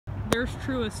There's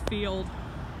Truist Field.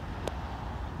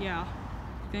 Yeah,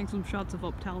 getting some shots of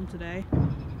Uptown today.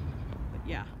 But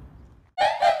yeah.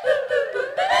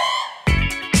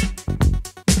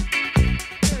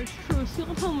 There's Truist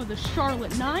Field, home of the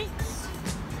Charlotte Knights.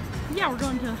 Yeah, we're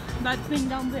going to that thing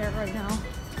down there right now.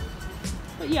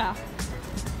 But yeah.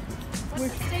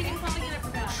 What's the stadium called again? I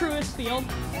forgot. Truist Field.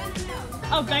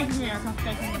 Oh, Bank of America.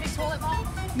 Bank of America. The big toilet bowl?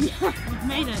 Yeah, we've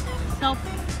made it.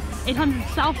 800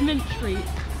 South Mint Street.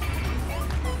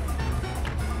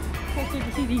 Of course, you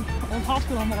can see the old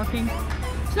hospital marking.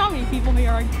 There's not many people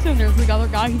here. I assume there's the other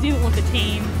guy. He's even with the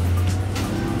team.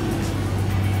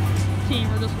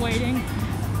 We're just waiting.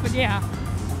 But yeah.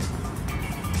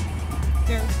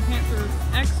 There's the Panthers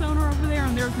X-owner over there,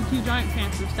 and there's the two giant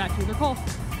Panther statues.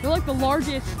 They're like the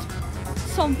largest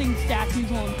something statues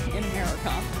in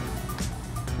America.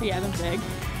 But yeah, they're big.